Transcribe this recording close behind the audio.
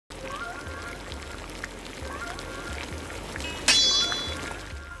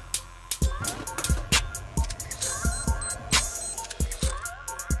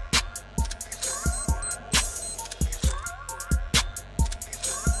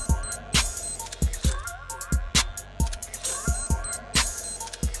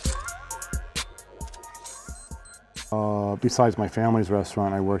Besides my family's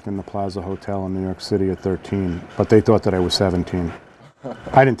restaurant, I worked in the Plaza Hotel in New York City at 13, but they thought that I was 17.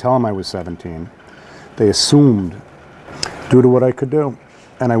 I didn't tell them I was 17. They assumed, due to what I could do.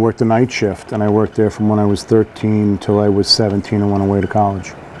 And I worked the night shift, and I worked there from when I was 13 till I was 17 and went away to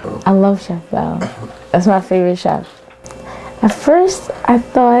college. I love Chef Bell. That's my favorite chef. At first, I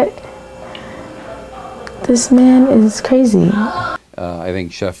thought, this man is crazy. I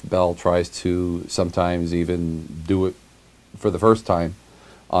think Chef Bell tries to sometimes even do it for the first time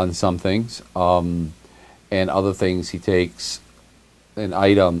on some things. And other things he takes an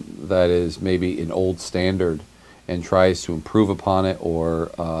item that is maybe an old standard and tries to improve upon it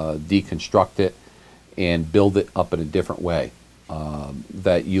or deconstruct it and build it up in a different way.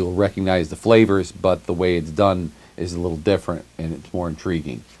 That you'll recognize the flavors, but the way it's done is a little different and it's more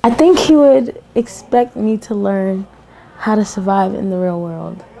intriguing. I think he would expect me to learn how to survive in the real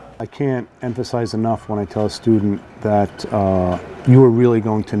world. I can't emphasize enough when I tell a student that you are really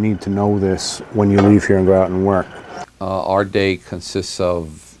going to need to know this when you leave here and go out and work. Our day consists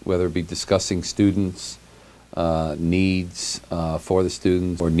of whether it be discussing students' needs for the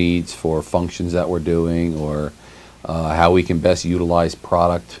students or needs for functions that we're doing or how we can best utilize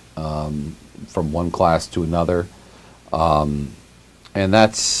product from one class to another. And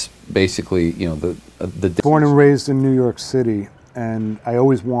that's basically, you know, the born and raised in New York City, and I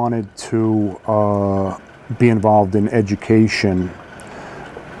always wanted to be involved in education,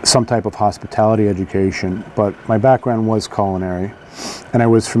 some type of hospitality education, but my background was culinary, and I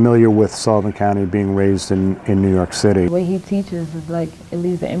was familiar with Sullivan County, being raised in New York City. The way he teaches is like, it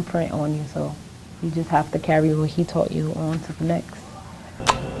leaves an imprint on you, so you just have to carry what he taught you on to the next.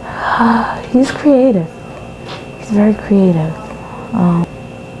 He's creative. He's very creative.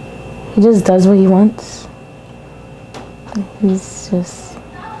 He just does what he wants. He's just...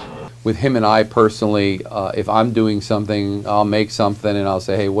 With him and I personally, if I'm doing something, I'll make something and I'll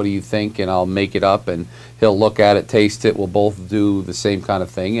say, hey, what do you think? And I'll make it up and he'll look at it, taste it. We'll both do the same kind of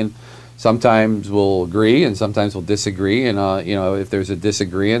thing. And sometimes we'll agree and sometimes we'll disagree. And, you know, if there's a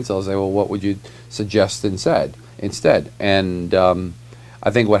disagreement, I'll say, well, what would you suggest instead? And I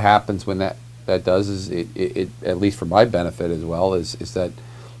think what happens when that does is, it at least for my benefit as well, is that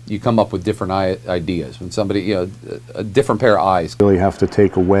you come up with different ideas. When somebody, you know, a different pair of eyes. Really have to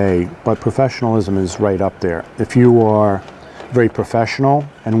take away, but professionalism is right up there. If you are very professional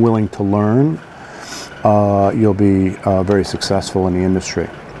and willing to learn, you'll be very successful in the industry.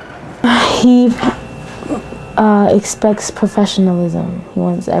 He expects professionalism. He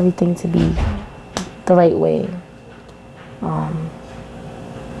wants everything to be the right way.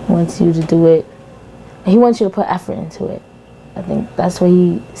 He wants you to do it. He wants you to put effort into it. I think that's what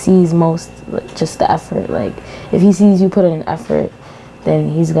he sees most, like, just the effort. Like, if he sees you put in effort, then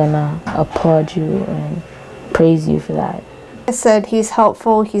he's gonna applaud you and praise you for that. I said he's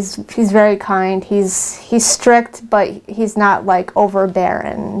helpful, he's very kind, he's strict, but he's not like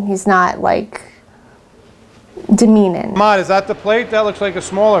overbearing. He's not like demeaning. Ahmad, is that the plate? That looks like a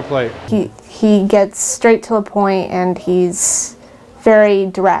smaller plate. He gets straight to the point and he's very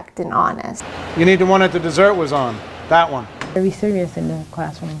direct and honest. You need the one that the dessert was on. That one. Very serious in the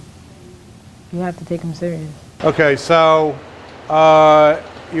classroom. You have to take him serious. Okay, so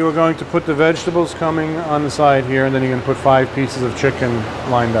you were going to put the vegetables coming on the side here, and then you're going to put 5 pieces of chicken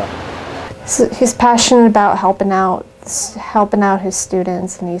lined up. So he's passionate about helping out his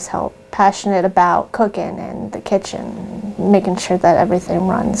students, and he's passionate about cooking and the kitchen, making sure that everything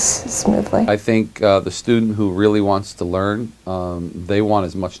runs smoothly. I think the student who really wants to learn, they want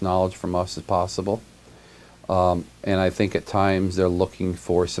as much knowledge from us as possible. And I think at times they're looking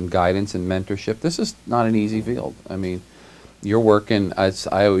for some guidance and mentorship. This is not an easy field. I mean, you're working, as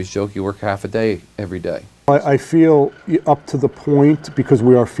I always joke, you work half a day every day. I feel up to the point, because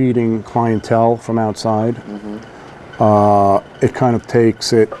we are feeding clientele from outside, it kind of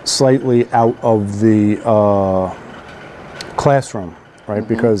takes it slightly out of the classroom, right?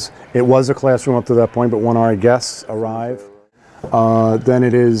 Because it was a classroom up to that point, but when our guests arrive, then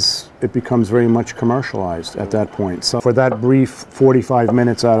it becomes very much commercialized at that point. So for that brief 45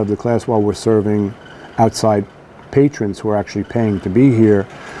 minutes out of the class while we're serving outside patrons who are actually paying to be here,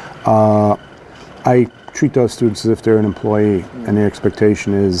 I treat those students as if they're an employee, and the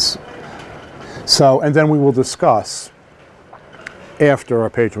expectation is so. And then we will discuss, after our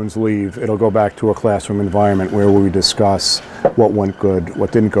patrons leave, it'll go back to a classroom environment where we discuss what went good,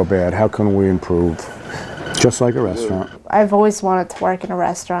 what didn't go bad, how can we improve, just like a restaurant. I've always wanted to work in a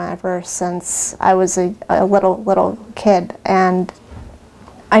restaurant ever since I was a little kid, and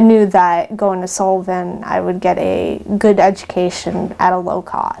I knew that going to Sullivan I would get a good education at a low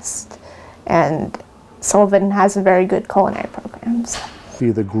cost, and Sullivan has a very good culinary program. So. See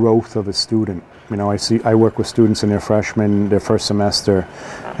the growth of a student. You know, I work with students in their freshman, their first semester,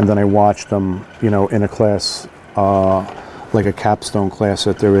 and then I watch them, you know, in a class like a capstone class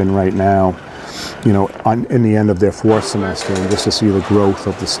that they're in right now, you know, in the end of their fourth semester, and just to see the growth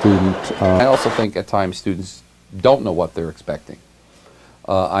of the student. I also think at times students don't know what they're expecting.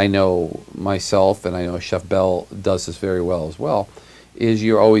 I know myself, and I know Chef Bell does this very well as well, is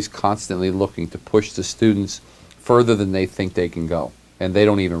you're always constantly looking to push the students further than they think they can go. And they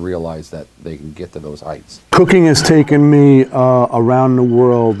don't even realize that they can get to those heights. Cooking has taken me around the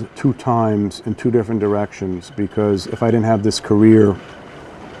world 2 times in 2 different directions, because if I didn't have this career,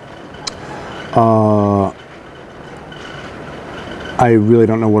 I really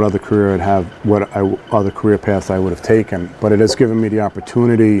don't know what other career I'd have, other career path I would have taken. But it has given me the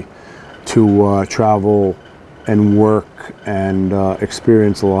opportunity to travel and work and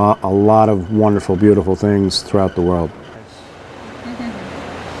experience a lot of wonderful, beautiful things throughout the world.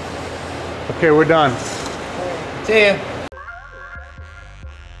 Okay, we're done. See ya.